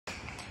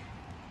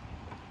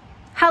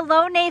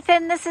Hello,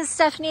 Nathan. This is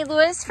Stephanie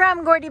Lewis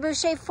from Gordy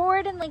Boucher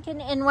Ford in Lincoln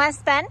in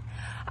West Bend.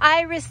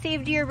 I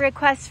received your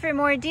request for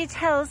more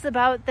details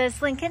about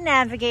this Lincoln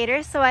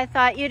Navigator, so I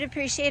thought you'd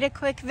appreciate a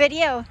quick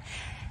video.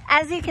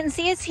 As you can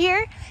see, it's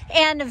here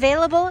and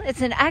available.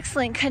 It's in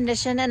excellent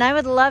condition, and I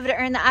would love to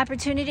earn the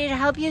opportunity to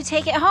help you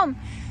take it home.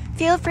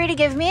 Feel free to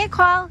give me a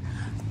call.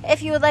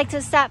 If you would like to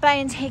stop by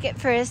and take it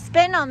for a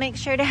spin, I'll make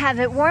sure to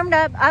have it warmed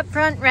up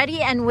front,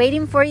 ready, and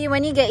waiting for you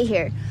when you get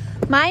here.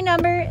 My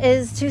number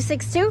is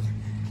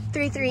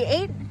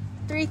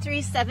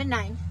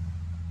 262-338-3379.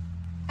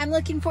 I'm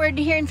looking forward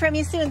to hearing from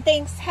you soon.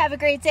 Thanks. Have a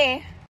great day.